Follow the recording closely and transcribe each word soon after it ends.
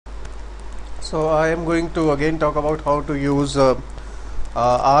So I am going to again talk about how to use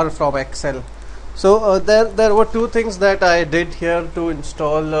R from Excel. So there were two things that I did here to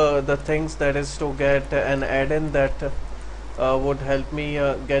install the things, that is to get an add-in that would help me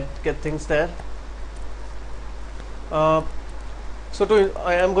get things there. I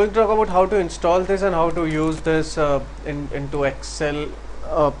am going to talk about how to install this and how to use this into Excel.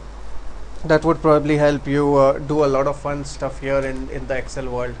 That would probably help you do a lot of fun stuff here in the Excel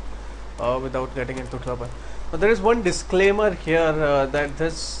world without getting into trouble. Now, there is one disclaimer here that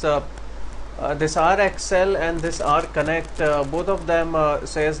this RXL and this RConnect, both of them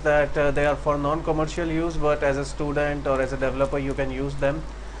says that they are for non-commercial use, but as a student or as a developer you can use them.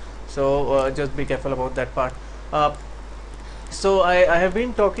 So just be careful about that part. So I have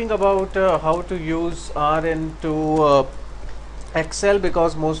been talking about how to use R into Excel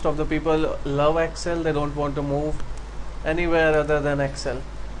because most of the people love Excel. They don't want to move anywhere other than Excel,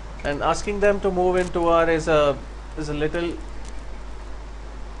 and asking them to move into R is a little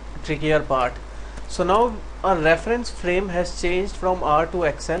trickier part. So now our reference frame has changed from R to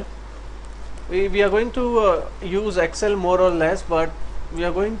Excel. We are going to use Excel more or less, but we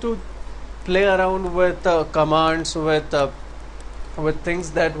are going to play around with commands, with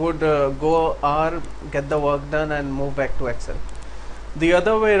things that would go R, get the work done, and move back to Excel. The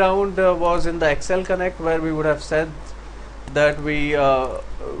other way around was in the Excel Connect, where we would have said that we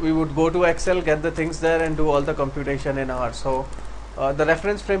would go to Excel, get the things there, and do all the computation in R. So the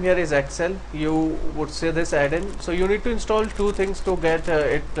reference frame here is Excel. You would say this add-in. So you need to install two things to get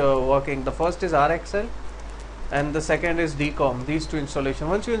it working. The first is RXL, and the second is DCOM. These two installation.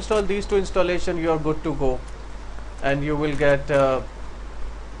 Once you install these two installation, you are good to go, and you will get the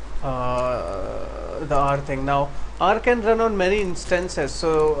R thing. Now R can run on many instances,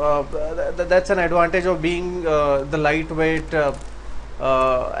 so that's an advantage of being the lightweight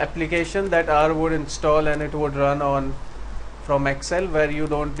application that R would install, and it would run on from Excel, where you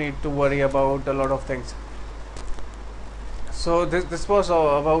don't need to worry about a lot of things. So this was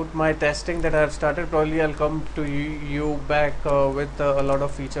about my testing that I have started. Probably I'll come to you back with a lot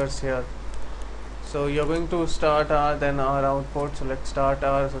of features here. So you're going to start R, then R output. So let's start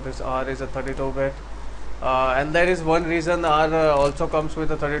R. So this R is a 32-bit. And there is one reason R also comes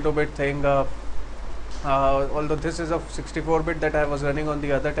with a 32-bit thing, although this is a 64-bit that I was running on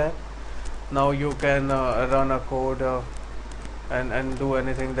the other tab. Now you can run a code and do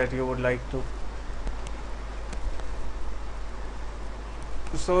anything that you would like to.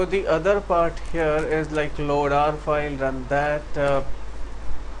 So the other part here is like load R file, run that,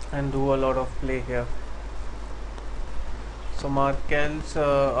 and do a lot of play here. So markels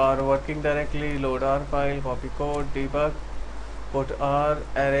are working directly. Load R file, copy code, debug, put R,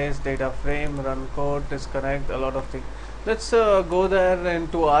 arrays, data frame, run code, disconnect, a lot of things. Let's go there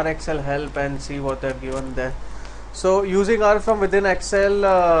into RXL help and see what they've given there. So using R from within Excel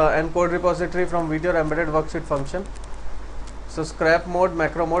and code repository from with your embedded worksheet function. So scrap mode,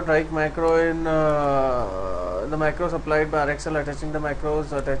 macro mode, write macro in the macros applied by RXL, attaching the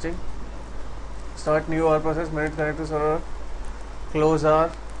macros, attaching. Start new R process, minute connect to server, close R,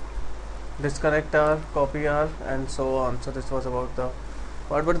 disconnect R, copy R, and so on. So this was about the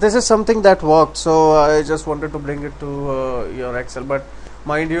part, but this is something that worked, so I just wanted to bring it to your Excel. But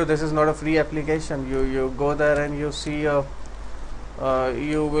mind you, this is not a free application. You go there and you see you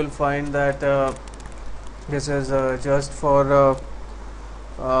will find that this is just for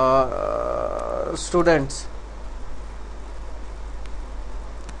students.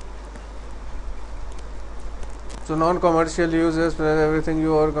 So non-commercial uses, everything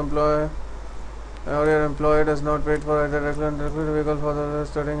you or employ or your employer does not wait for either vehicle for the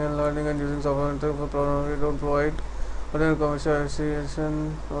studying and learning and using software for problem we don't provide, but in commercial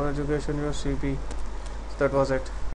association or education use CP. So that was it.